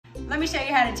Let me show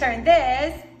you how to turn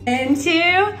this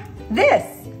into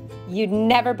this. You'd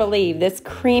never believe this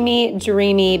creamy,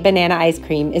 dreamy banana ice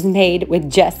cream is made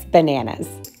with just bananas.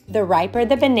 The riper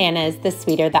the bananas, the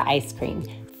sweeter the ice cream.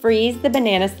 Freeze the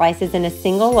banana slices in a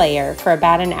single layer for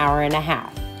about an hour and a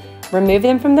half. Remove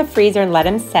them from the freezer and let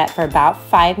them set for about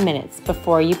 5 minutes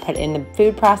before you put in the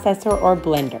food processor or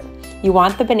blender. You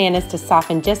want the bananas to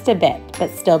soften just a bit,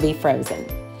 but still be frozen.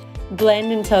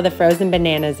 Blend until the frozen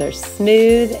bananas are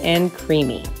smooth and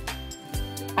creamy.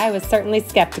 I was certainly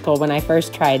skeptical when I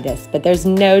first tried this, but there's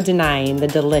no denying the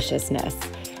deliciousness.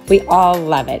 We all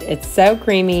love it. It's so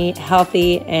creamy,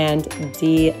 healthy, and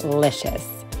delicious.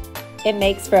 It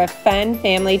makes for a fun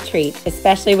family treat,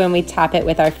 especially when we top it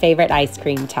with our favorite ice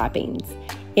cream toppings.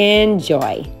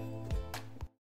 Enjoy!